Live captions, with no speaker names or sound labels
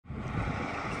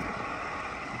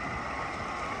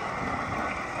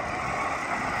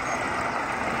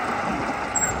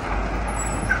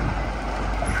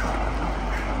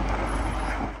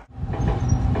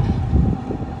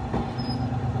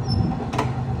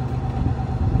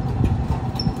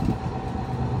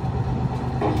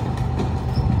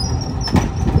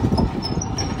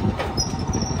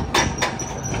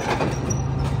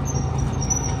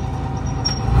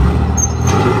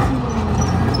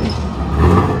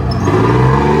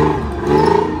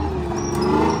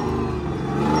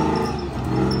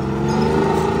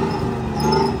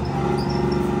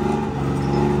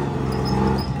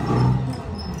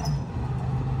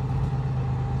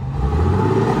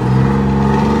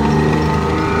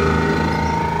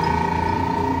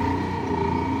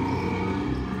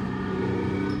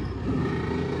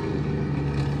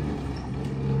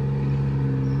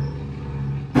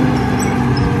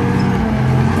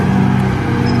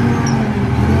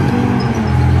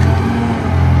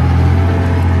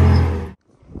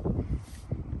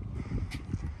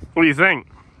What do you think?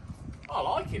 I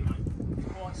like it, mate. It's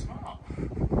quite smart.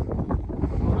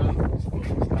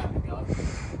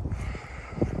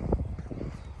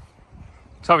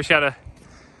 So obviously had a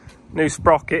new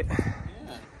sprocket.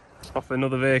 Yeah. Off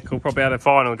another vehicle. Probably had a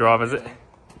final drive, has it?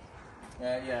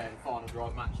 Yeah, the final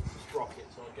drive matches the sprocket,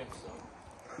 so I guess so.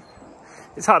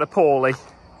 It's had a poorly.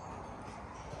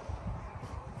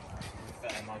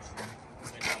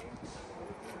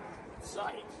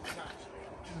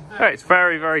 Yeah, it's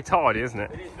very, very tidy, isn't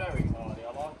it? It is very tidy.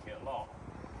 I like it a lot.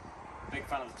 Big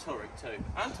fan of the turret too.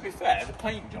 And to be fair, the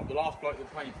paint job, the last bloke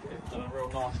that painted it, done a real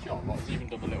nice job. Like, he's even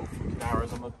done the little fucking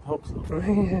arrows on the hubs.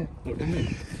 Yeah. Look at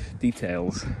me.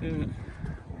 Details. Yeah.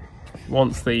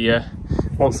 Once the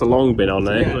long bin on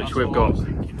there, Yeah, which we've got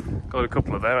a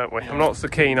couple of them, haven't we? Yeah. I'm not so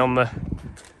keen on the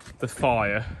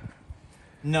fire.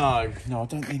 No, I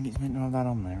don't think it's meant to have that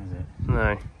on there, is it?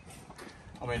 No.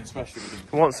 I mean, especially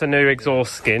with Wants a new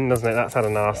exhaust skin, doesn't it? That's had a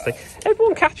nasty.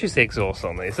 Everyone catches the exhaust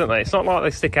on these, don't they? It's not like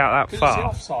they stick out that far. It's the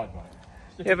offside,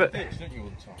 mate. Yeah, but pitch, don't you, all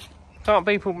the time? Can't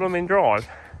people blooming drive?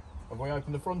 Have we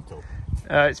opened the frontal?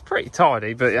 It's pretty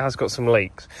tidy, but it has got some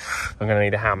leaks. I'm going to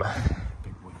need a hammer.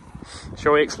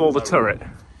 Shall we explore the turret?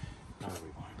 No,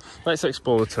 we won't. Let's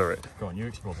explore the turret. Go on, you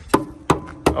explore the turret.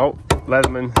 Oh,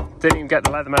 Leatherman. Didn't even get the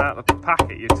Leatherman out of the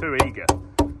packet. You're too eager.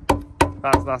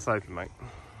 That's open, mate.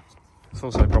 It's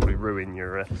also probably ruin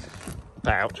your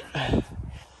pouch.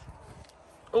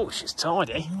 Oh, she's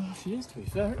tidy. Oh, she is, to be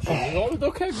fair.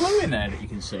 Look how glue in there that you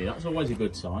can see. That's always a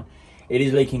good sign. It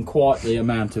is leaking quite the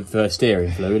amount of steering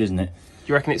fluid, isn't it? Do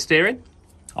you reckon it's steering?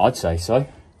 I'd say so.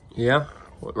 Yeah.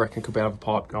 What do you reckon could be out of a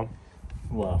pipe gone?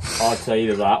 Well, I'd say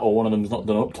either that or one of them's not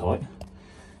done up tight.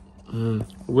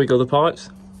 Wiggle the pipes.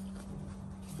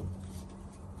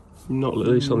 Not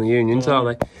loose on the unions, are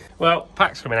they? Well,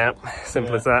 pack's coming out.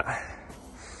 Simple as that.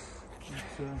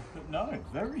 No,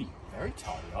 very, very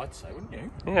tidy, I'd say, wouldn't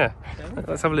you? Yeah.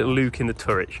 Let's have a little look in the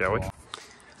turret, shall we?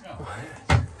 Oh.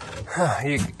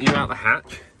 You out the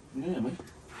hatch? Yeah, mate.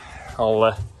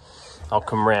 I'll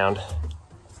come round.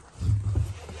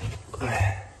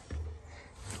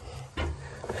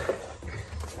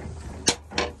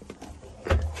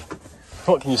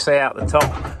 What can you see out the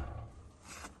top?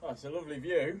 Oh, it's a lovely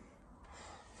view.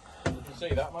 You can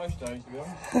see that most days, to be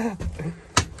honest.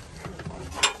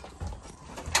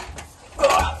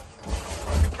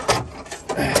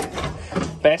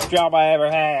 Best job I ever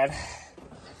had.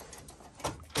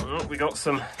 Oh, we got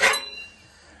some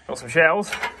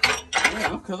shells. Yeah,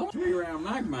 look at that. 3-round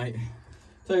mag, mate.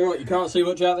 Tell you what, you can't see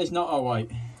much out this nut, oh wait.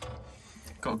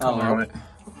 Got a colour on it.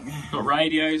 Got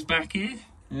radios back here.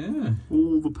 Yeah.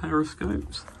 All the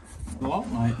periscopes. A lot,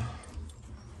 mate.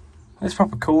 It's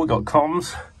proper cool. We got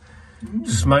comms,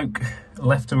 smoke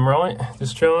left and right,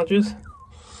 discharges.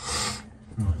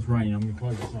 Right, it's raining. I'm going to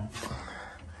close this out.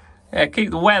 Yeah, keep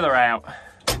the weather out.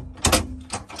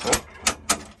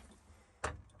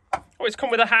 Oh, it's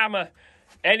come with a hammer.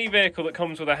 Any vehicle that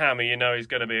comes with a hammer, you know is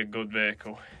going to be a good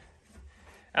vehicle.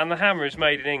 And the hammer is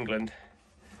made in England.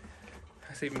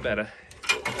 That's even better.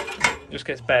 Just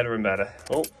gets better and better.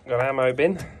 Oh, got an ammo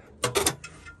bin.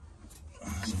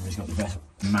 Somebody's got the best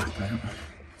map out.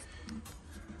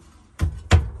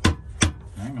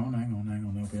 Hang on,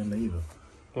 there'll be a lever.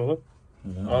 Oh,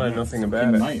 I know nothing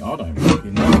about it. Mate, I don't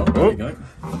fucking know. There you go.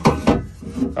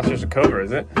 That's just a cover,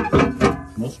 is it?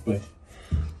 Must be.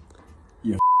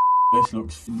 Yeah, this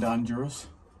looks dangerous.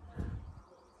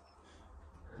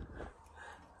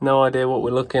 No idea what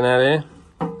we're looking at here.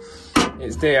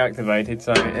 It's deactivated,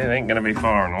 so it ain't going to be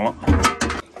firing a lot.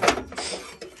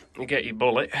 You get your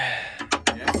bullet,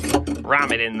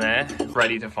 ram it in there,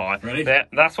 ready to fire. Ready? There,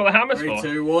 that's what the hammer's 3, for.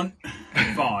 2, 1,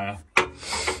 fire.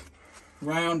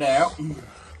 Round out.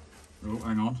 Oh,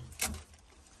 hang on.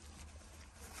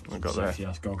 We've got there.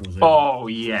 Sexy-ass goggles here. Oh,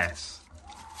 yes.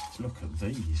 Look at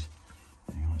these.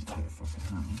 Hang on, let's take a fucking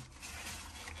hammer.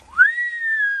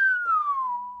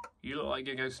 You look like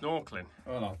you go snorkeling.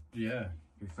 Well, yeah. To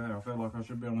be fair, I feel like I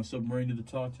should be on a submarine of the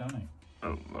Titanic.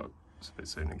 Oh, look. It's a bit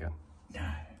soon again. No.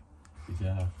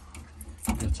 Yeah.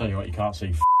 I'll tell you what, you can't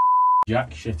see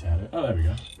jack shit out of it. Oh, there we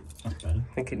go. That's better.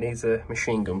 I think it needs a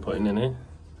machine gun putting in here.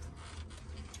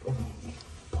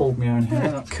 Pulled my own hair.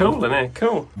 Yeah, cool, isn't it?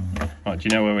 Cool. Right, do you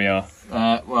know where we are?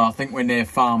 Well, I think we're near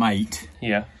Farm 8.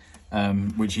 Yeah.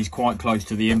 Which is quite close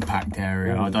to the impact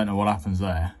area. I don't know what happens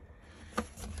there.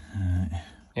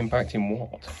 Impacting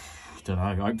what? Don't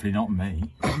know, hopefully not me.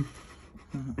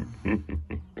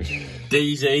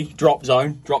 DZ, drop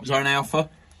zone alpha.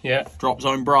 Yeah. Drop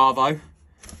zone Bravo.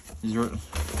 Is there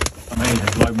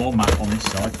there's a load more map on this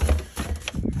side.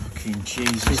 Fucking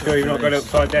Jesus. You sure you've not got it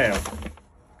upside down?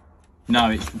 No,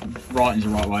 it's writing's the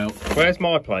right way up. Where's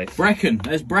my place? Brecon.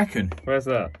 There's Brecon. Where's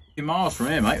that? 2 miles from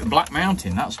here, mate. Black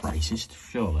Mountain. That's racist,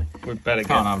 surely. We'd better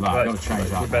Can't have that. Got to change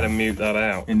that. We better mute that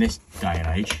out. In this day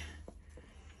and age.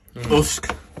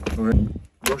 Usk. We're in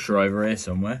Russia over here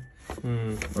somewhere.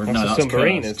 Or, no, that's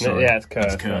submarine, Kursk, isn't it? Yeah, it's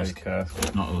Kursk. It's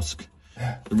Kursk. not Usk.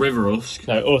 The River Usk.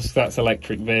 No, Usk, that's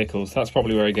electric vehicles. That's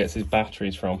probably where he gets his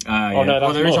batteries from. Yeah. Oh, no,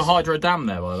 that's there is a Musk. hydro dam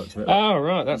there by the looks of it. Oh,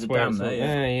 right, that's where dam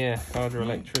there, yeah.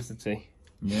 Hydroelectricity.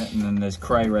 Yeah, and then there's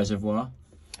Cray Reservoir.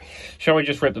 Shall we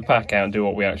just rip the pack out and do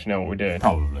what we actually know what we're doing?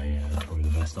 Probably, yeah. That's probably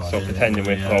the best idea. Stop pretending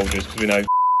we're soldiers, because we know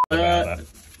about that.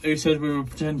 Who said we were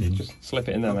pretending? Just slip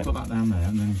it in there, mate. Put that down there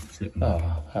and then slip it.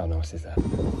 Oh, how nice is that?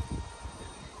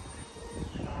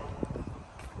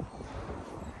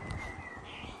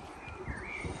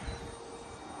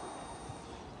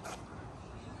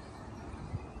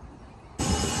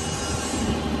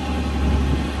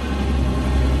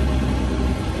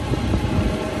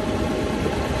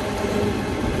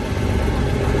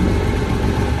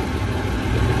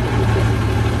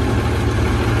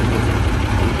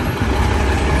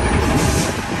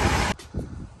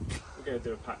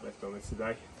 Do a pack lift on this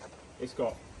today. It's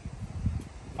got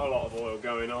a lot of oil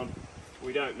going on.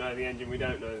 We don't know the engine, we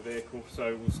don't know the vehicle,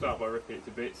 so we'll start by ripping it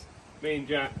to bits. Me and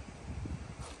Jack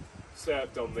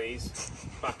served on these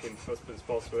back in Husbands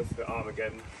Bosworth at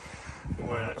Armageddon. We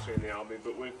weren't actually in the army,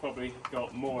 but we've probably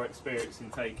got more experience in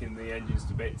taking the engines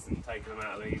to bits and taking them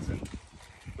out of these, and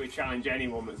we challenge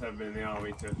anyone that's ever been in the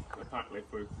army to a pack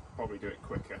lift. We'll probably do it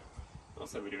quicker. Not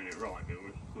say we're doing it right, but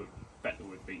we'll bet that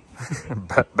we'd beat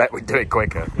Bet we'd do it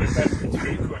quicker.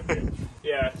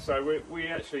 Yeah, so we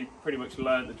actually pretty much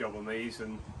learned the job on these,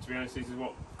 and to be honest, this is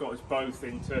what got us both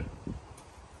into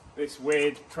this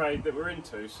weird trade that we're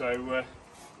into. So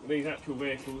these actual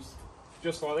vehicles,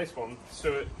 just like this one,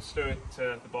 Stuart,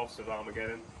 the boss of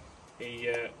Armageddon, he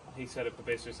set up a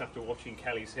business after watching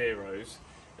Kelly's Heroes,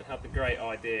 and had the great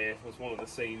idea. Was one of the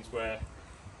scenes where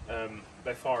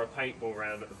they fire a paintball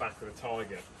round at the back of the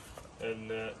Tiger,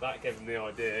 and that gave him the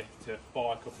idea to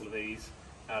buy a couple of these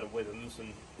out of Withams,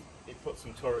 and he put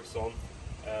some turrets on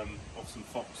of some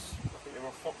Fox. I think they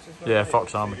were Foxes. Yeah,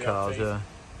 Fox armoured cars. Yeah.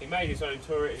 He made his own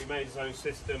turret. He made his own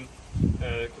system,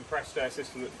 compressed air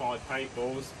system that fired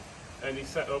paintballs, and he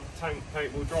set up tank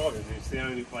paintball driving. It's the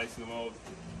only place in the world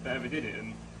that ever did it.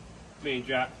 And me and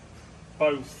Jack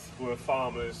both were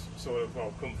farmers,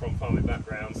 come from farming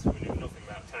backgrounds. We knew nothing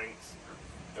about tanks,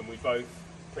 and we both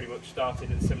pretty much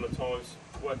started at similar times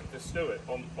working for Stuart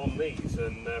on these.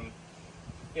 And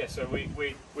yeah, so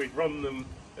we'd run them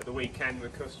at the weekend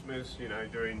with customers, you know,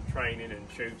 doing training and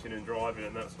shooting and driving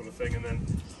and that sort of thing, and then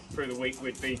through the week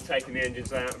we'd be taking the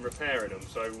engines out and repairing them.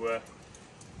 So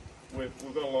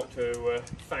we've got a lot to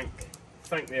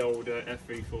thank the old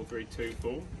FV432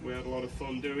 for. We had a lot of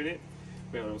fun doing it.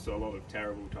 We had also a lot of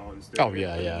terrible times doing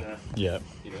it. Yeah.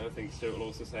 You know, I think Stuart will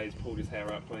also say he's pulled his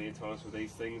hair out plenty of times with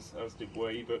these things, as did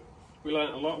we, but we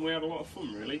learnt a lot and we had a lot of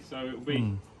fun, really. So it'll be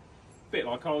a bit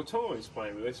like old times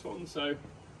playing with this one. So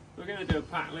we're going to do a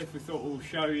pack lift. We thought we'll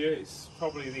show you. It's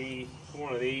probably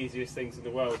one of the easiest things in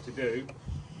the world to do,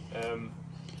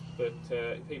 but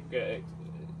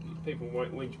people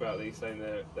won't whinge about these, saying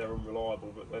they're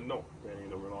unreliable, but they're not really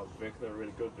an unreliable vehicle. They're a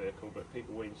really good vehicle, but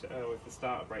people whinge that, oh, if the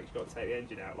starter breaks, you've got to take the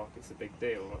engine out, like it's a big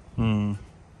deal. Like,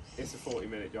 it's a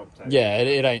 40-minute job. Yeah,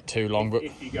 it ain't too long, but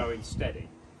if you go in steady.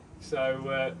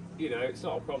 So you know, it's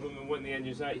not a problem, and when the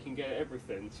engine's out, you can get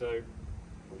everything. So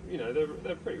you know,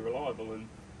 they're pretty reliable, and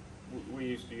we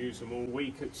used to use them all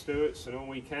week at Stewart's and all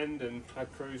weekend, and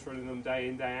had crews running them day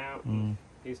in, day out.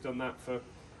 He's done that for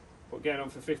getting on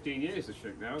for 15 years, I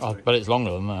think now. I bet it's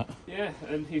longer than that. Yeah,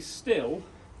 and he's still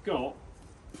got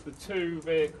the 2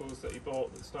 vehicles that he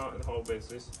bought that started the whole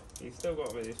business. He's still got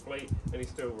them in his fleet, and he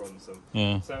still runs them.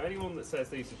 Yeah. So anyone that says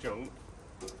these are junk,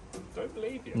 don't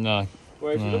believe you. No.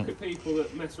 Whereas you look at people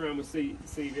that mess around with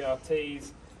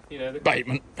CVRTs, you know,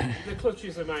 Bateman. the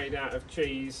clutches are made out of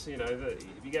cheese. You know, if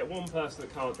you get one person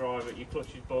that can't drive it, your clutch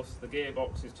is bust. The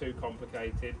gearbox is too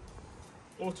complicated.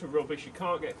 Utter rubbish. You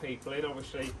can't get people in.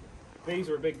 Obviously, these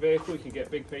are a big vehicle. You can get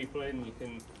big people in. You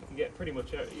can get pretty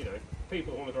much. You know,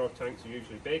 people that want to drive tanks are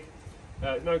usually big.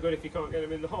 No good if you can't get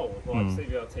them in the hole. Like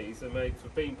CVRTs are made for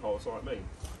bean poles like me.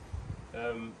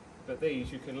 But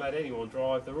these you can let anyone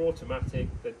drive. They're automatic.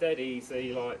 They're dead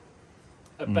easy. Like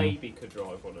a baby could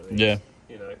drive one of these. Yeah.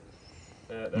 You know,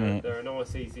 they're a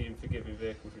nice, easy, and forgiving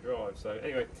vehicle to drive. So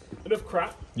anyway, enough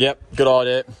crap. Yep, good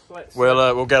idea. Let's,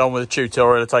 We'll get on with the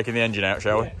tutorial of taking the engine out,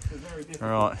 shall we? It's a very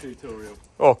difficult tutorial.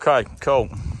 Okay, cool.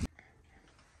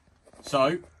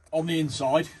 So, on the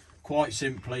inside, quite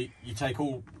simply, you take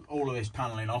all of this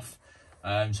panelling off.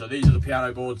 So these are the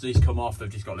piano boards. These come off. They've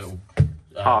just got little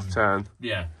half turn.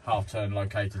 Yeah, half turn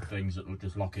located things that will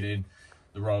just lock it in.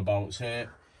 The roller bolts here.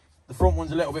 The front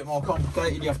one's a little bit more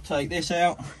complicated. You have to take this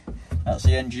out. That's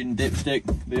the engine dipstick,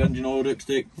 the engine oil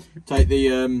dipstick. Take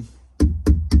the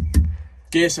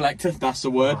gear selector. That's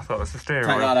the word. I thought it was the steering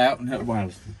Take wheel. that out. And, well,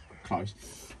 close.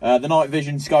 The night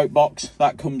vision scope box,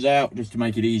 that comes out just to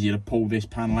make it easier to pull this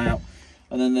panel out.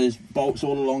 And then there's bolts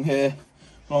all along here,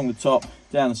 along the top,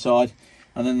 down the side.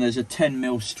 And then there's a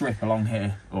 10mm strip along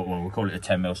here. Well, we'll call it a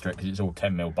 10mm strip because it's all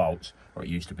 10mm bolts, or it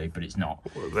used to be, but it's not.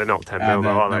 Well, they're not 10mm, though,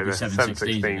 are they? They're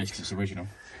 716s in this because it's original.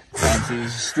 So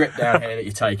there's a strip down here that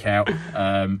you take out.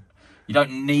 You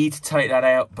don't need to take that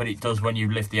out, but it does when you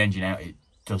lift the engine out. It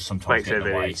does sometimes get in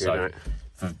the way. So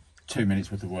for 2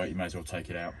 minutes worth of work, you may as well take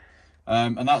it out.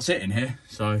 And that's it in here.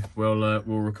 So we'll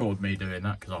record me doing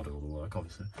that because I'll do all the work,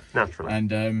 obviously. Naturally. And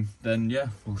then yeah,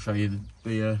 we'll show you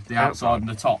the outside and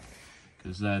the top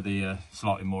because they're the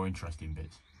slightly more interesting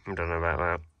bits. I don't know about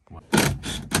that.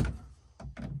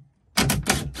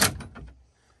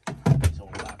 It's all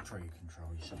about trigger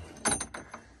control, you see.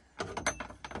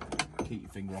 Keep your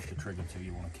finger off the trigger till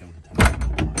you want to kill the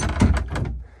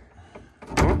tank.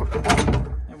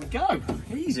 There we go,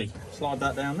 easy. Slide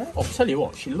that down there. I'll tell you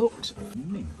what, she looks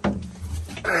mint.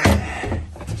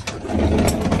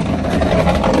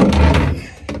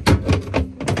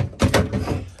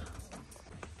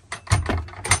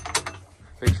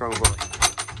 Big strong boy.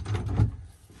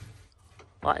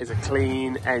 That is a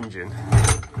clean engine.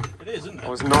 It is, isn't it? I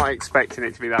was not expecting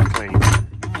it to be that clean.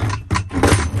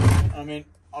 I mean,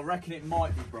 I reckon it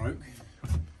might be broke,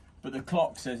 but the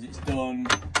clock says it's done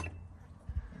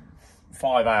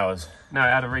 5 hours. No,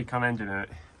 it had a recon engine in it.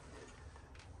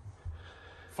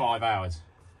 5 hours.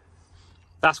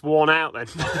 That's worn out then.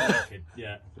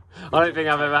 Yeah. I don't think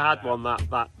I've ever had one that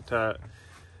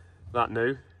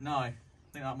new. No, I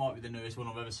think that might be the newest one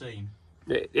I've ever seen.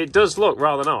 It does look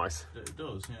rather nice. It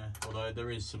does, yeah. Although there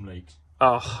is some leaks.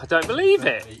 Oh, I don't believe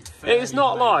it. It's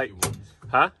not like... Ones.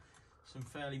 Huh? Some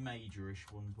fairly majorish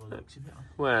ones by the looks of it.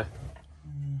 Where?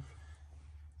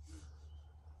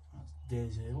 That's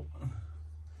Diesel.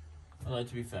 Although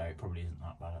to be fair, it probably isn't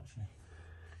that bad actually.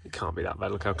 It can't be that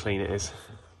bad. Look how clean it is.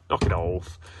 Knock it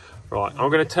off. Right, I'm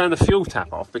going to turn the fuel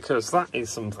tap off because that is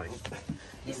something.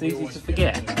 It's easy to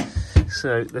forget.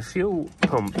 So the fuel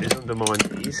pump is under my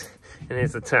knees, and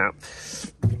here's the tap.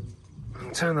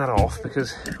 I'll turn that off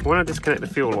because when I disconnect the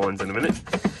fuel lines in a minute,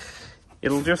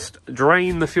 it'll just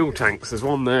drain the fuel tanks. There's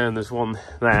one there and there's one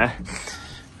there.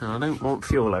 And I don't want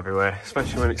fuel everywhere,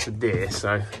 especially when it's a deer,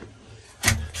 so...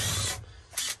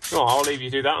 Oh, I'll leave you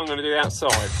do that. I'm going to do the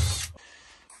outside.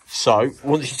 So,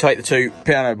 once you take the two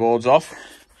piano boards off,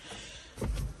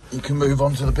 you can move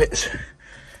on to the bits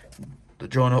that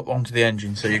join up onto the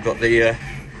engine. So you've got the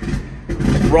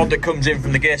rod that comes in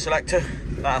from the gear selector.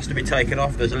 That has to be taken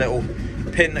off. There's a little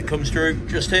pin that comes through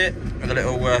just here with a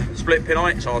little split pin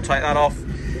on it. So I'll take that off.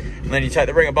 And then you take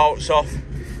the ring of bolts off.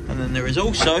 And then there is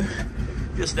also,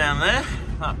 just down there,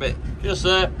 that bit just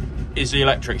there, is the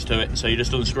electrics to it. So you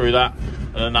just unscrew that.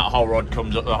 And then that whole rod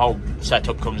comes up, the whole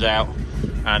setup comes out.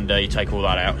 And you take all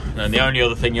that out. And then the only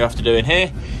other thing you have to do in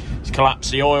here is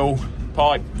collapse the oil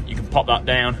pipe. You can pop that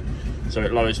down so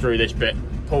it lowers through this bit,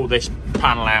 pull this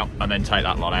panel out, and then take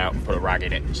that lot out and put a rag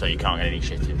in it so you can't get any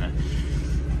shit in there.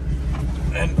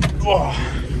 And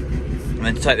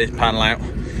then to take this panel out,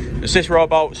 there's this row of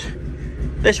bolts,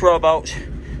 and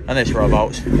this row of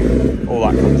bolts. All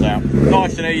that comes out.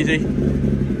 Nice and easy,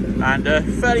 and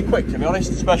fairly quick to be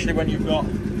honest, especially when you've got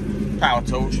power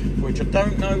tools, which I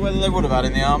don't know whether they would have had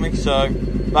in the army, so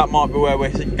that might be where we're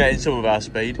getting some of our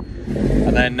speed.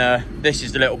 And then this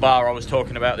is the little bar I was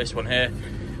talking about, this one here.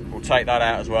 We'll take that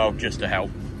out as well, just to help.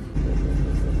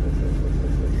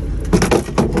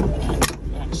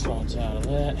 That slides out of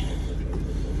there.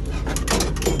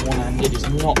 One-handed is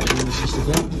not the easiest of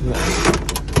them,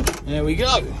 but there we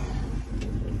go.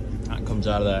 That comes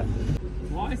out of there.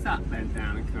 Why is that bent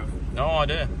down and cut? No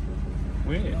idea.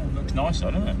 Weird. Oh, looks nice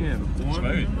though, doesn't it? Yeah, but why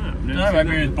smooth. No,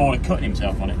 maybe he was bored of cutting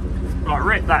himself on it. Right,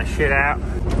 rip that shit out.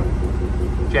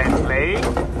 Gently.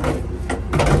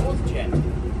 What's gent?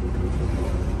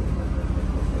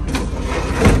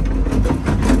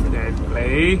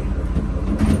 Gently.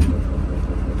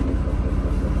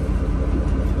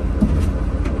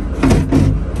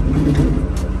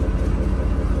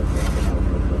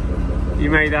 You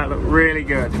made that look really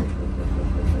good.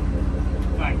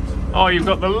 Thanks. Oh, you've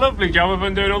got the lovely job of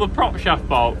undoing all the prop shaft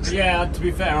bolts. Yeah, to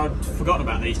be fair, I'd forgotten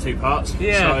about these two parts.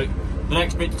 Yeah. So the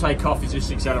next bit to take off is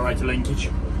this accelerator linkage.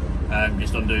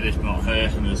 Just undo this knot here,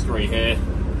 and there's 3 here.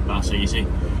 That's easy.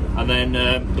 And then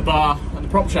the bar and the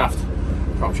prop shaft.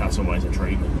 prop shafts always a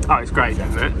treat. Oh, it's great,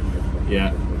 isn't it?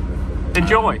 Yeah.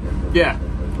 Enjoy. Yeah.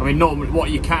 I mean, normally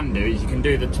what you can do is you can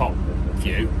do the top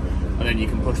view, and then you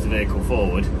can push the vehicle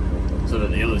forward so that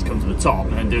the others come to the top,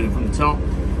 and then do them from the top.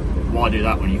 Why do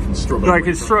that when you can struggle? They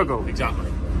can struggle. Exactly.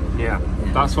 Yeah,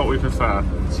 that's what we prefer.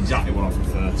 It's exactly what I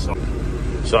prefer.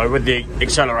 So with the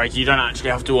accelerator, you don't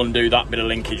actually have to undo that bit of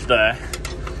linkage there.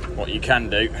 What you can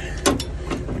do,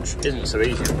 which isn't so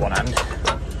easy with one hand,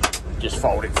 just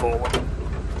fold it forward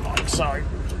like so.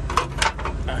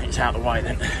 And it's out of the way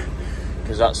then,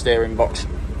 because that steering box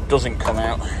doesn't come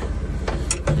out.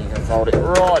 You can fold it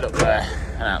right up there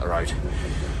and out the road.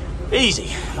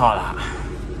 Easy, like that.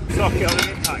 Socket on the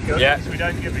impact gun, Yeah. so we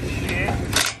don't give a shit.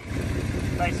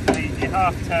 Basically, you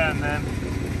half turn them,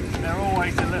 and they're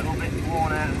always a little bit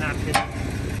worn out and knackered.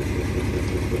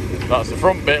 That's the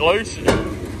front bit loose.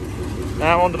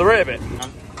 Now onto the rear bit.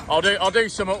 I'll do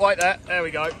some. Wait there. There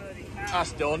we go.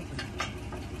 That's done.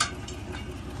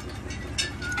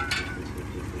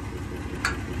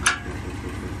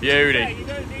 Beauty. Yeah, you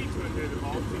don't need to undo the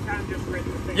bolts, you can just rip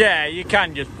the thing. Yeah, you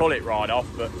can just pull it right off,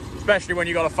 but especially when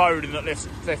you've got a Foden that lifts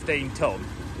 15 tonne.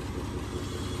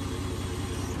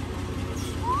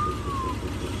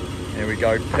 Here we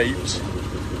go, peeps.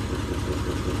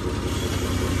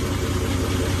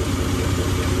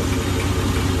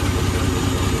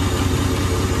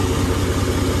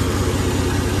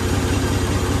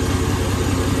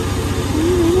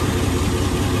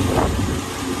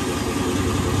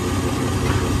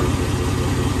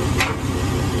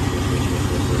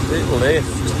 Lift.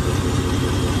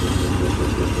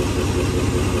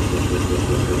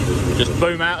 Just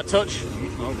boom out a touch.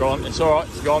 Oh, go on. It's all right.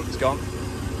 It's gone. It's gone.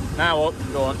 Now up.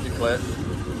 Go on. You're clear.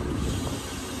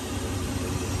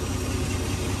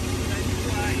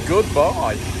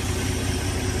 Goodbye.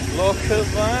 Look at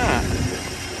that.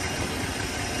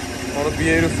 What a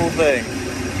beautiful thing.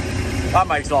 That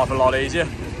makes life a lot easier.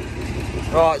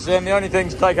 Right, so then the only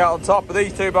things to take out on top are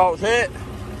these two bolts here,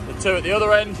 the two at the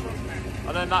other end,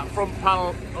 and then that front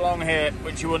panel along here,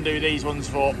 which you undo these ones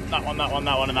for. That one, that one,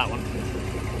 that one, and that one.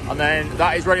 And then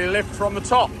that is ready to lift from the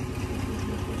top.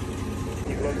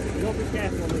 You've got to be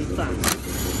careful on these fans.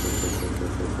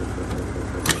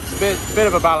 It's a bit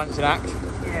of a balancing act.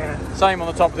 Yeah. Same on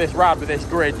the top of this rad with this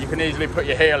grid. You can easily put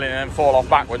your heel in and fall off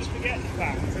backwards. Forget the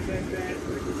fans and then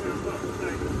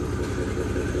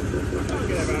I can't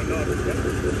get about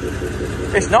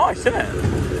that. It's nice, isn't it?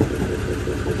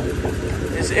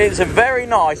 It's a very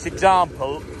nice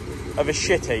example of a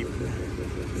shit heap.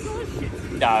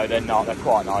 No, they're not. They're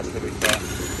quite nice, to be fair.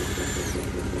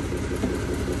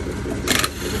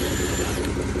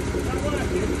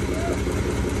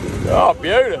 Oh,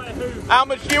 beautiful. How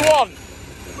much do you want?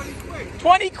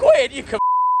 20 quid? You can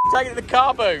take it to the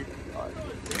car boot.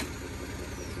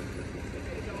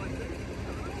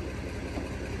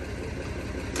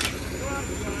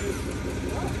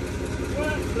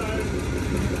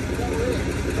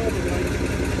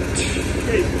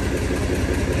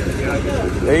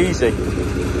 Easy.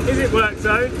 Is it work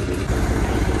zone?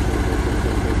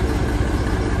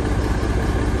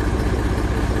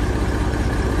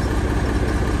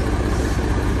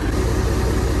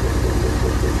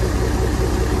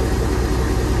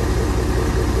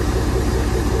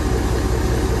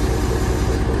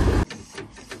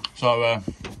 So,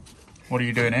 what are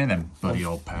you doing here then, buddy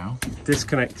old pal?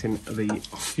 Disconnecting the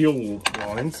fuel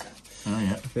lines. Oh,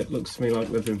 yeah. It looks to me like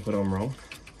they've been put on wrong.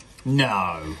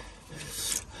 No.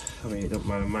 I mean, it doesn't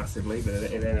matter massively, but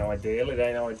it ain't ideal. It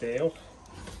ain't ideal.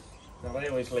 Now, they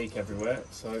always leak everywhere,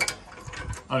 so...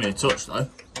 Only a touch, though.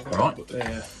 All right. But,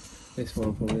 yeah, this one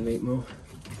will probably leak more.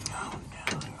 Oh,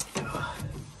 no. I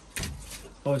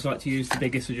always like to use the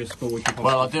biggest adjustable we can possibly.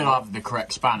 Well, I do have the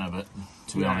correct spanner, but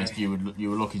to be honest, you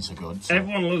were looking so good. So.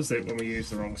 Everyone loves it when we use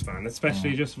the wrong spanner,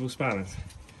 especially adjustable spanners.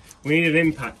 We need an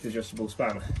impact adjustable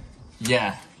spanner.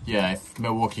 Yeah, yeah. If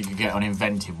Milwaukee could get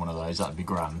uninvented one of those, that'd be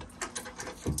grand.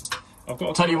 I've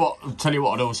got. Tell you what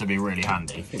would also be really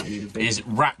handy is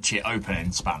ratchet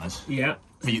open-end spanners. Yeah.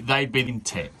 They'd be in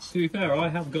tits. To be fair, I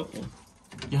have got one.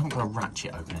 You haven't got a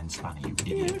ratchet open-end spanner, you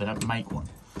idiot. They don't make one.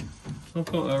 I've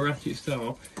got a ratchet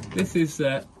style. This is.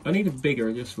 I need a bigger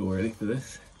adjustable really for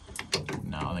this.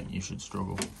 No, I think you should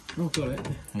struggle. I've got it.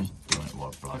 He's doing it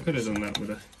what bloke. I could have done that with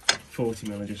a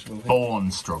 40mm adjustable.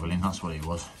 Born struggling, that's what he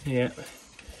was. Yeah.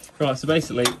 Right, so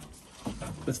basically,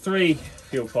 there's 3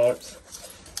 fuel pipes.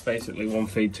 Basically, 1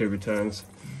 feed, 2 returns.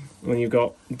 When you've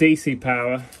got DC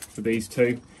power for these 2,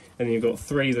 and then you've got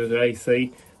 3 that are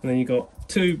AC, and then you've got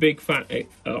 2 big fat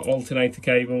alternator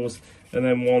cables, and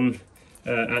then 1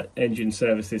 engine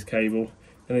services cable,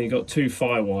 and then you've got 2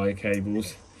 firewire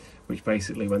cables, which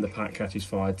basically when the pack catches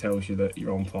fire tells you that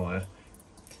you're on fire.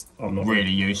 I'm not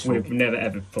Really useful. We've never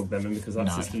ever plugged them in because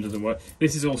that system doesn't work.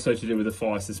 This is also to do with the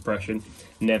fire suppression.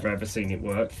 Never ever seen it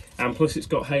work. And plus it's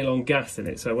got halon gas in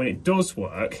it, so when it does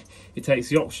work, it takes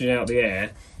the oxygen out of the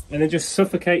air and then just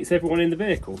suffocates everyone in the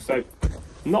vehicle. So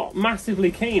not massively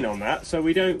keen on that, so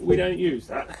we don't use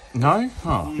that. No?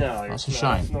 Oh, no, that's a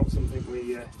shame. It's not something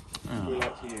we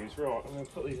like to use. Right, I'm going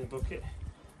to put these in a bucket.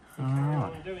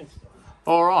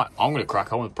 All right, I'm going to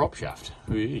crack on with the prop shaft.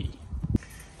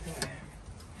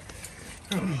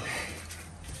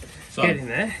 So, get in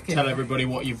there. Tell everybody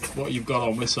what you've got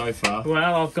on with so far.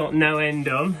 Well, I've got no end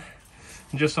on,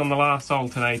 just on the last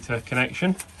alternator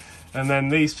connection, and then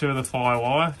these two are the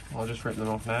firewire. I'll just rip them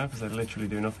off now because they literally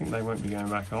do nothing. They won't be going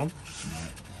back on.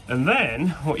 And then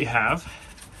what you have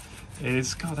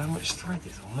is, God, how much thread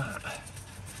is on that?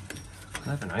 I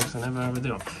never know, because I never ever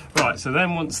do it. Right, so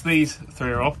then once these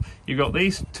three are off, you've got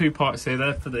these two parts here.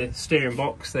 They're for the steering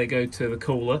box. They go to the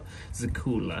cooler.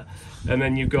 And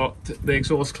then you've got the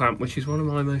exhaust clamp, which is one of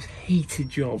my most hated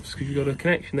jobs because you've got a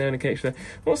connection there and a connection there.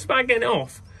 What's about getting it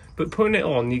off? But putting it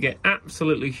on, you get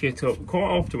absolutely shit up. Quite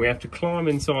often we have to climb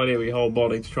inside here with your whole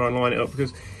body to try and line it up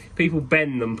because people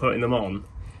bend them putting them on,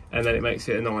 and then it makes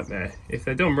it a nightmare. If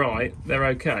they're done right, they're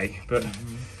okay, but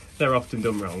they're often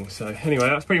done wrong. So anyway,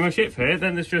 that's pretty much it for it.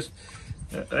 Then there's just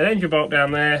an engine bolt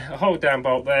down there, a hold down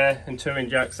bolt there, and two in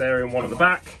jacks there and one at the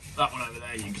back. That one over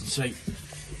there you can see.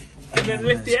 And then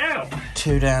lift it out.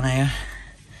 Two down here.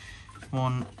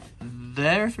 One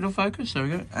there, if it'll focus. There we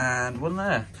go. And one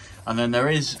there. And then there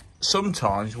is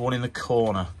sometimes one in the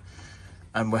corner.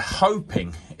 And we're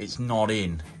hoping it's not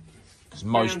in, because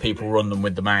most people run them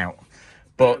with them out.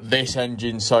 But this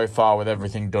engine so far, with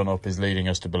everything done up, is leading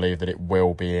us to believe that it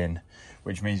will be in,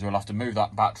 which means we'll have to move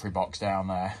that battery box down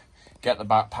there, get the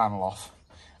back panel off,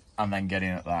 and then get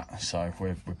in at that. So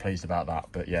we're pleased about that.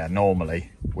 But yeah,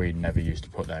 normally we never used to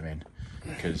put them in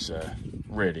because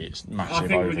really it's massive. I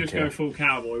think we'll overkill. just go full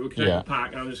cowboy. We'll connect the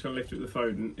pack and I'm just going to lift it with the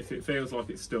phone. If it feels like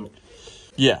it's stuck.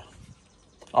 Yeah,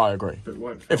 I agree. But it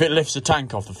won't if it lifts the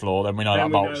tank off the floor, then we know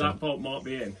that bolt's in. That bolt might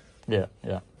be in. Yeah,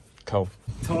 cool.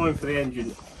 Time for the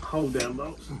engine hold down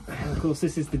bolts. And of course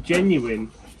this is the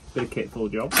genuine bit of kit full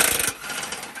job.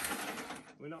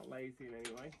 We're not lazy in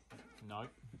any way. No.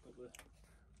 But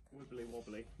the wibbly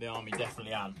wobbly. The army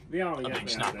definitely had The army a big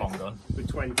snap-on gun. With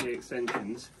 20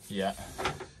 extensions. Yeah.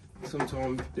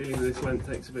 Sometimes dealing with this length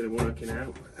takes a bit of working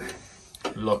out.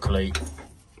 Luckily,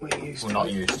 we're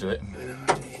not used to it.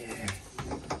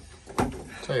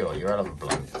 Tell you what, you're out of a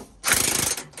bloke.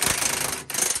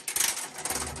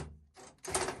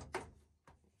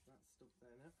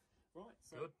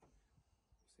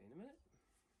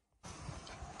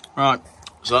 Right,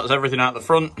 so that's everything out the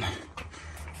front.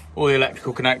 All the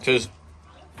electrical connectors,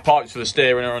 pipes for the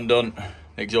steering are undone,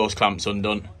 the exhaust clamps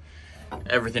undone.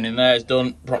 Everything in there is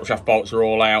done, prop shaft bolts are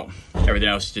all out, everything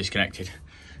else is disconnected.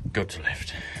 Good to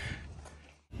lift.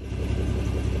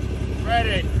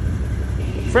 Ready.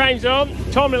 Frames on,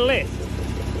 time to lift.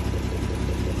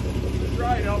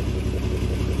 Right up.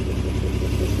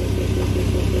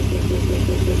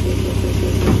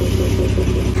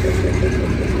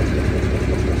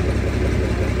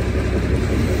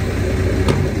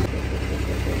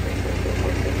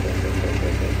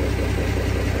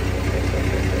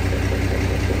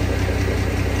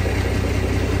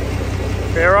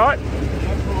 You all right?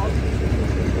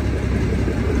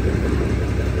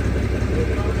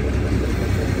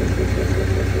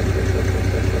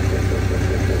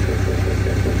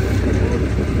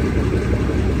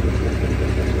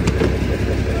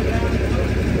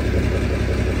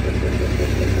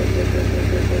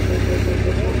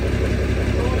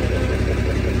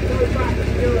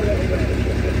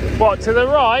 What, to the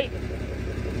right?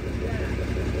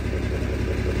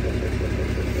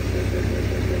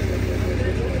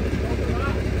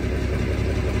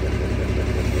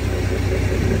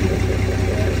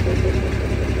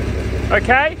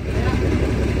 Okay.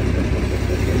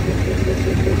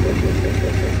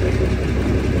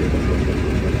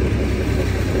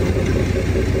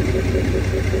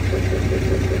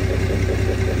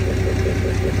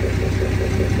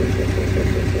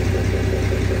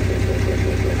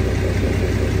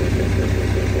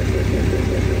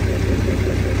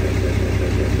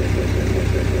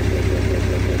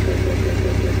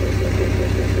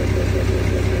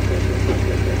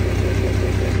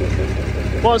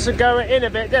 Wants to go in a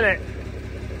bit, doesn't it?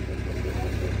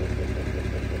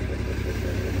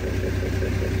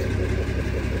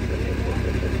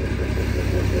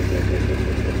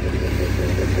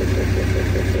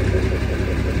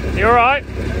 You all right?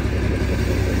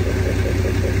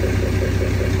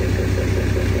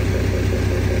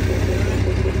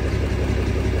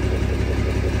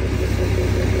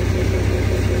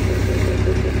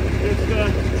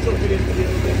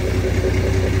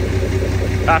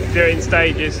 Do it in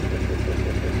stages.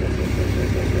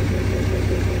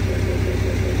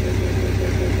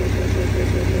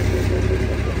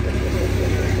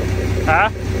 Huh?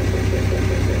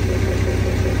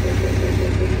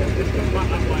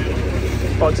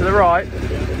 What, to the right?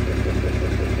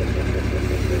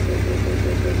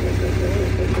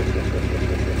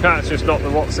 That's just not the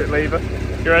what's it lever.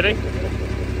 You ready?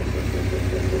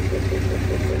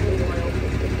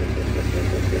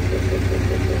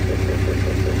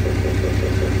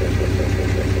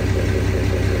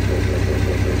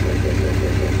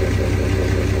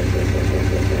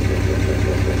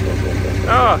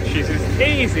 Oh, she's as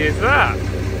easy as that.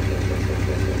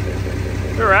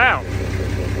 We're out.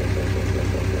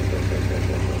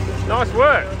 Nice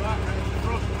work.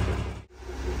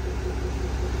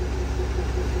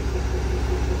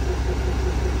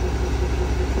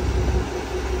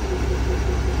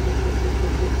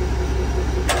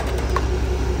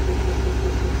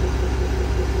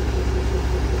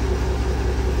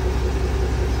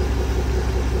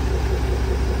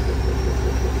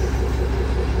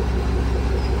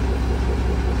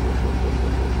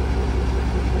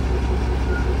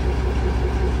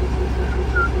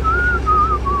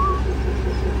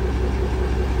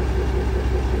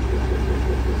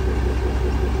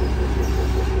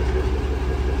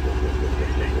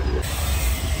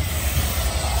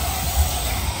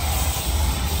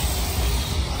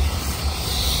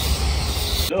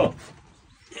 Look.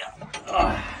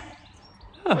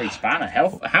 Free spanner.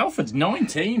 Halford's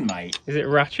 19, mate. Is it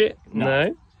ratchet?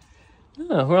 No.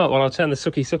 Oh, right, well, I'll turn the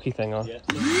sucky thing on. Yeah.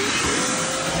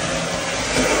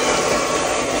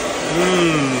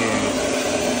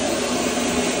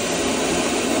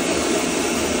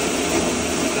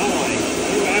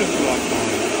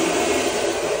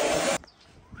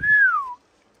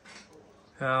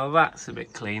 Oh, that's a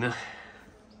bit cleaner.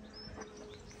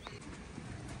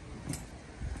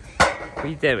 What are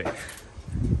you doing?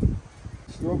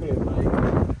 Struggling, mate.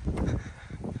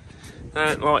 I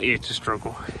don't like you to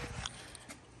struggle.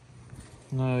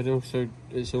 No, it's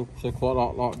also quite a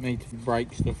lot like me to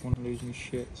break stuff when I'm losing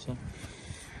shit, so.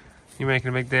 You're making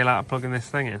a big deal out of plugging this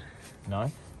thing in?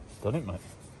 No, done it, mate.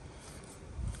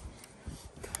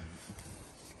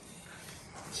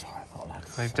 Sorry about that.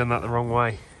 They've done that the wrong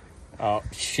way. Oh,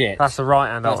 shit. That's the right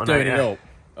hand alternate. That's doing it up.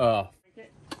 Oh.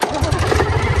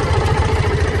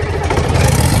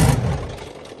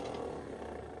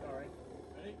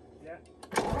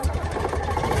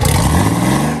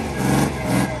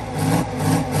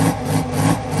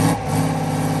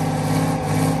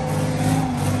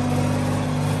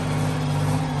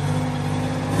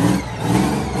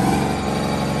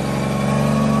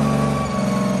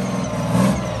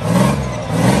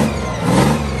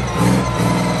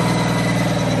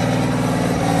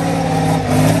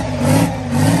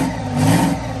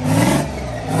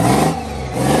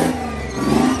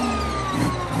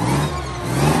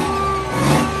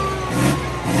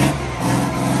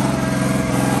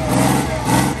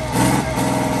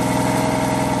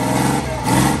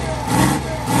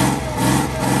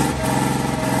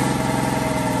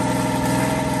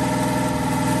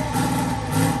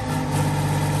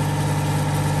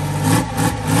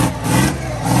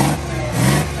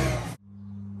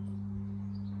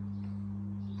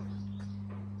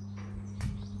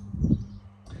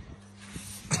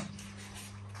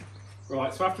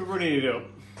 Right, so after running it up,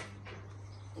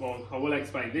 well, I will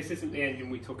explain. This isn't the engine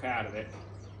we took out of it.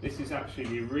 This is actually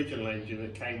the original engine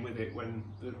that came with it when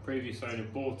the previous owner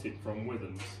bought it from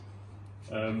Withams.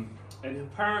 And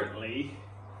apparently,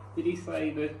 did he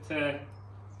say that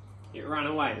it ran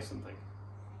away or something?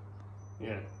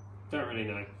 Yeah, don't really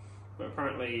know. But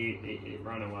apparently it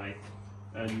ran away.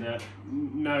 And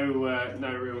no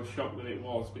real shock that it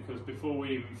was, because before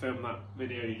we even filmed that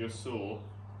video you just saw,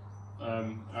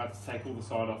 I had to take all the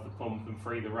side off the pump and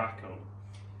free the rack up.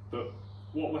 But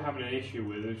what we're having an issue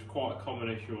with, is quite a common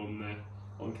issue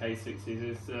on K6s,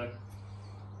 is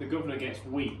the governor gets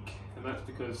weak, and that's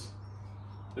because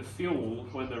the fuel,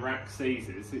 when the rack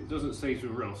seizes, it doesn't seize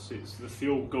with rust, it's the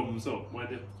fuel gums up.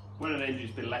 When an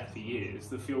engine's been left for years,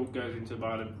 the fuel goes into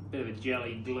about a bit of a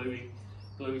jelly, gluey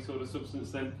sort of substance,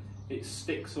 then it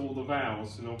sticks all the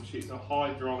valves, and obviously it's a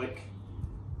hydraulic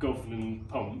governing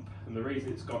pump, and the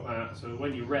reason it's got that, so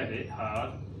when you rev it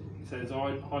hard, it sends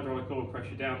hydraulic oil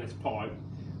pressure down this pipe,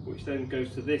 which then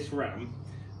goes to this ram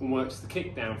and works the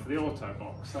kick down for the auto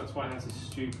box. That's why it has a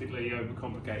stupidly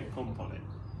overcomplicated pump on it.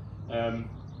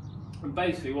 And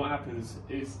basically what happens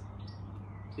is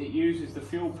it uses the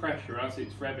fuel pressure as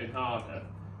it's revving harder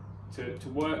to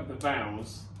work the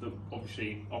valves that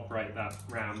obviously operate that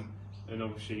ram and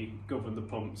obviously govern the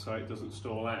pump so it doesn't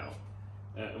stall out.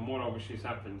 and what obviously has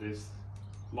happened is,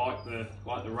 like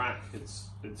the rack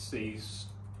had seized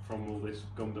from all this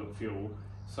gummed up fuel,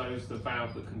 so is the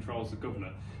valve that controls the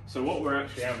governor. So what we're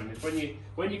actually having is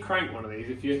when you crank one of these,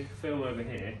 if you film over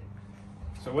here,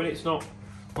 so when it's not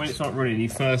running, you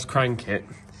first crank it.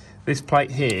 This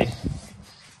plate here,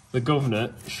 the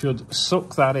governor should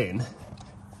suck that in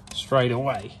straight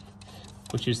away,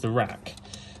 which is the rack.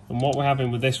 And what we're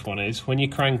having with this one is, when you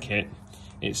crank it,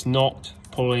 it's not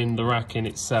pulling the rack in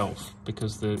itself,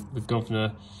 because the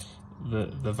governor,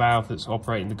 the valve that's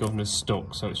operating the governor is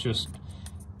stuck. So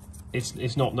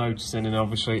it's not noticing, and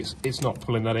obviously it's not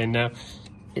pulling that in. Now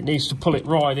it needs to pull it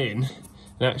right in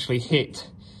and actually hit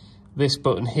this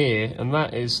button here, and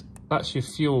that's your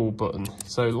fuel button.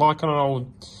 So like on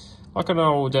an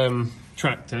old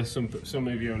tractor, some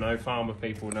of you know, farmer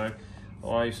people know,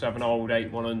 I used to have an old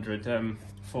 8100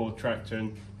 Ford tractor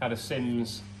and had a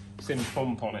Sims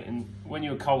pump on it, and when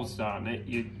you were cold starting it,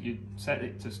 you'd set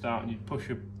it to start and you'd push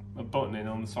a button in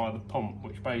on the side of the pump,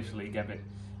 which basically gave it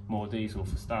more diesel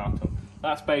for startup.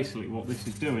 That's basically what this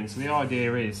is doing. So the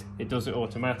idea is it does it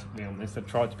automatically on this. They've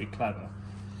tried to be clever.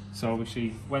 So obviously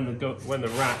when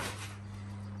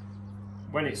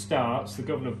it starts, the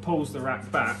governor pulls the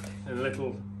rack back, and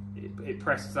it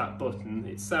presses that button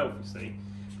itself, you see.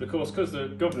 But of course, because the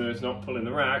governor is not pulling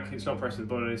the rack, it's not pressing the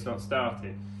button, it's not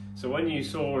starting. So when you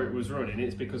saw it was running,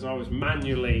 it's because I was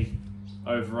manually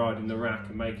overriding the rack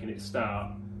and making it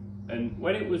start. And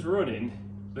when it was running,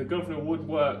 the governor would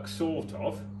work sort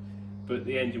of, but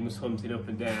the engine was hunting up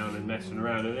and down and messing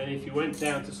around. And then if you went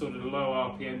down to sort of the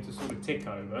low RPM to sort of tick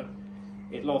over,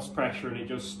 it lost pressure and it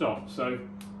just stopped. So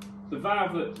the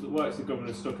valve that works the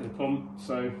governor is stuck in the pump,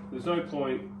 so there's no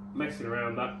point messing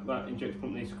around. That injector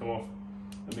pump needs to come off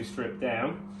and be stripped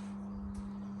down.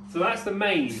 So that's the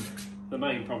main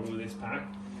problem with this pack.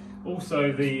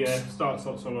 Also, the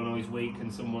start-stop solenoid is weak,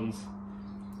 and someone's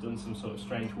done some sort of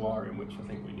strange wiring, which I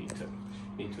think we need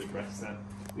to address that.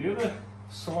 The other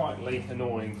slightly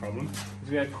annoying problem is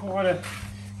we had quite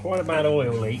a bad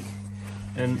oil leak,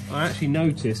 and I actually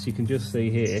noticed, you can just see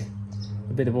here,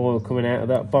 a bit of oil coming out of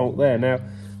that bolt there. Now,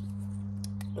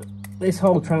 this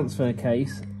whole transfer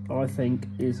case, I think,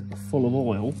 is full of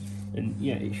oil, and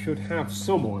yeah, it should have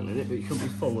some oil in it, but it shouldn't be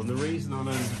full. And the reason I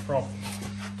know there's a problem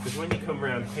is when you come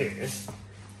around here,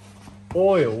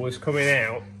 oil was coming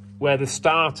out where the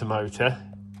starter motor,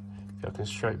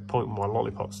 if I can point with my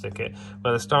lollipop stick it,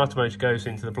 where the starter motor goes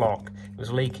into the block, it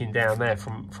was leaking down there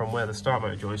from where the starter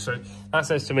motor joins. So that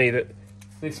says to me that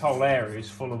this whole area is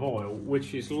full of oil,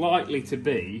 which is likely to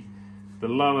be the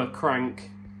lower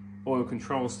crank oil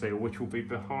control steel, which will be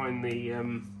behind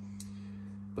the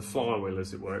flywheel,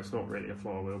 as it were. It's not really a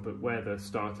flywheel, but where the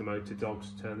starter motor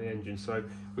dogs to turn the engine. So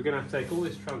we're going to have to take all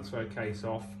this transfer case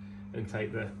off and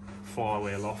take the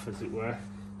flywheel off, as it were,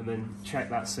 and then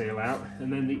check that seal out.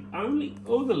 And then the only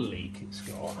other leak it's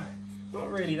got,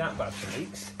 not really that bad for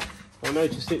leaks, I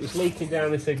noticed it was leaking down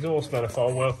this exhaust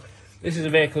manifold. Well, this is a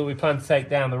vehicle we plan to take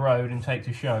down the road and take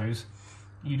to shows.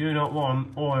 You do not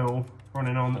want oil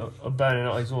running on a burning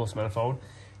out exhaust manifold,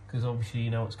 because obviously you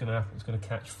know what's going to happen, it's going to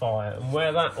catch fire. And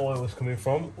where that oil was coming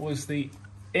from was the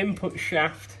input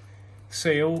shaft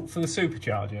seal for the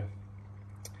supercharger,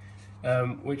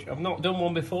 which I've not done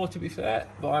one before, to be fair,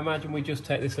 but I imagine we just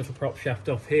take this little prop shaft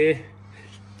off here,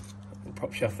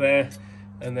 prop shaft there,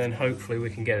 and then hopefully we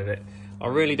can get at it. I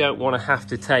really don't want to have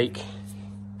to take,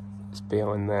 it's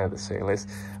behind there the seal is,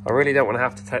 I really don't want to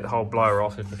have to take the whole blower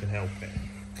off if we can help it.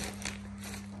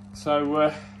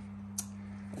 So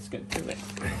let's get to it.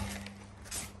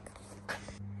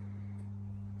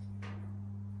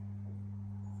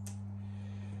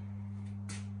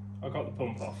 I got the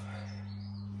pump off.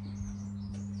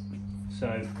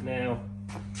 So now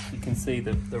you can see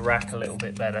the rack a little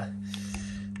bit better.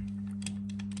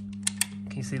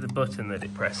 Can you see the button that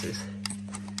it presses?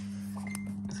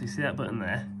 So you see that button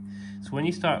there? So when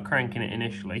you start cranking it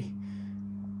initially,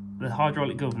 the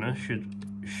hydraulic governor should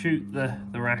shoot the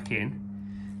rack in.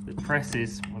 That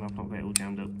presses, well, I've not got it all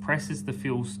jammed up, presses the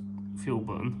fuel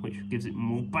button, which gives it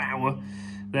more power.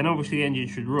 Then obviously the engine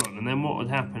should run, and then what would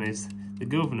happen is the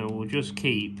governor will just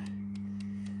keep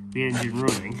the engine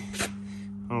running.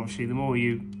 Obviously the more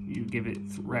you give it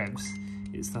revs,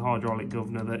 it's the hydraulic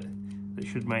governor that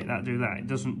should make that do that. It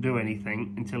doesn't do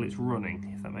anything until it's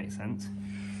running, if that makes sense.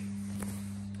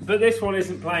 But this one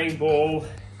isn't playing ball,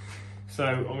 so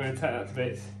I'm going to take that to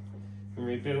bits and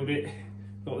rebuild it.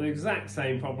 Got the exact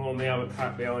same problem on the other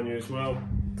pack behind you as well.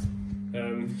 So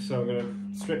I'm going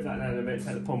to strip that down a bit,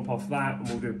 take the pump off that, and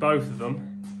we'll do both of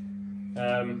them.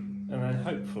 And then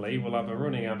hopefully we'll have a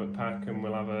running Abbott pack, and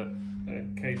we'll have a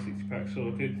K60 pack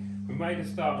sorted. We made a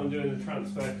start on doing the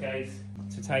transfer case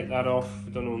to take that off.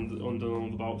 We've undone all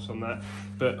the bolts on that,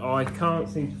 but I can't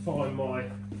seem to find my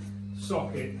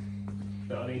socket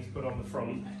that I need to put on the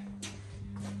front.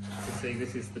 You can see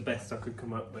this is the best I could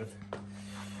come up with.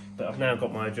 But I've now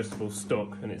got my adjustable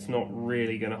stuck and it's not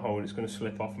really going to hold, it's going to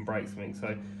slip off and break something. So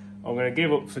I'm going to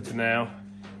give up for now,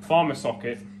 find my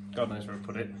socket, God knows where I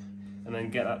put it, and then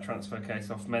get that transfer case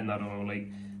off, mend that oil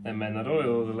leak, then mend that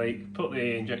oil leak, put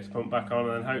the injector pump back on,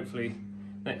 and then hopefully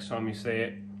next time you see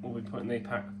it, we'll be putting the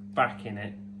pack back in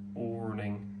it, all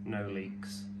running, no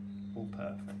leaks, all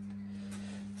perfect.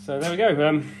 So there we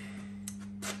go.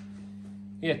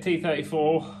 Yeah,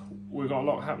 T34, we've got a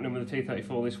lot happening with the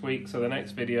T34 this week, so the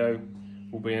next video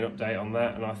will be an update on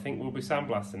that, and I think we'll be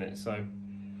sandblasting it, so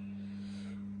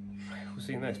we'll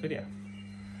see you in the next video.